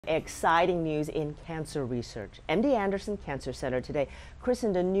Exciting news in cancer research. MD Anderson Cancer Center today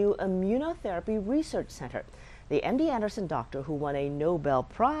christened a new immunotherapy research center. The MD Anderson doctor, who won a Nobel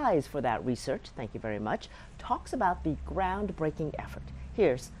Prize for that research, thank you very much, talks about the groundbreaking effort.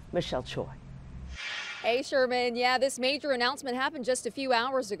 Here's Michelle Choi. Hey Sherman, yeah, this major announcement happened just a few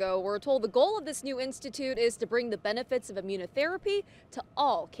hours ago. We're told the goal of this new institute is to bring the benefits of immunotherapy to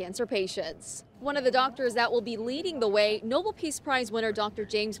all cancer patients. One of the doctors that will be leading the way, Nobel Peace Prize winner Dr.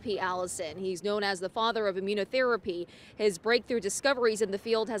 James P. Allison. He's known as the father of immunotherapy. His breakthrough discoveries in the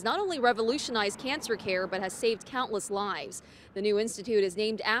field has not only revolutionized cancer care, but has saved countless lives. The new institute is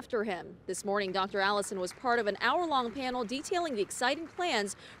named after him. This morning, Dr. Allison was part of an hour-long panel detailing the exciting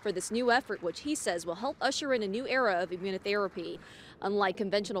plans for this new effort, which he says will help usher in a new era of immunotherapy. Unlike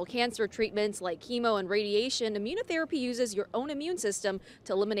conventional cancer treatments like chemo and radiation, immunotherapy uses your own immune system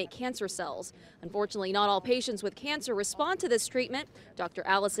to eliminate cancer cells. Unfortunately, not all patients with cancer respond to this treatment. Dr.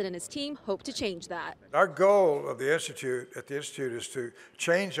 Allison and his team hope to change that. Our goal of the institute is to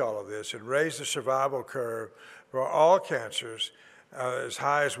change all of this and raise the survival curve for all cancers as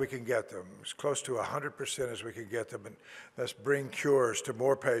high as we can get them, as close to 100% as we can get them, and let's bring cures to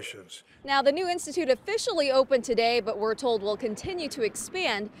more patients. Now, the new institute officially opened today, but we're told will continue to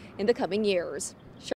expand in the coming years.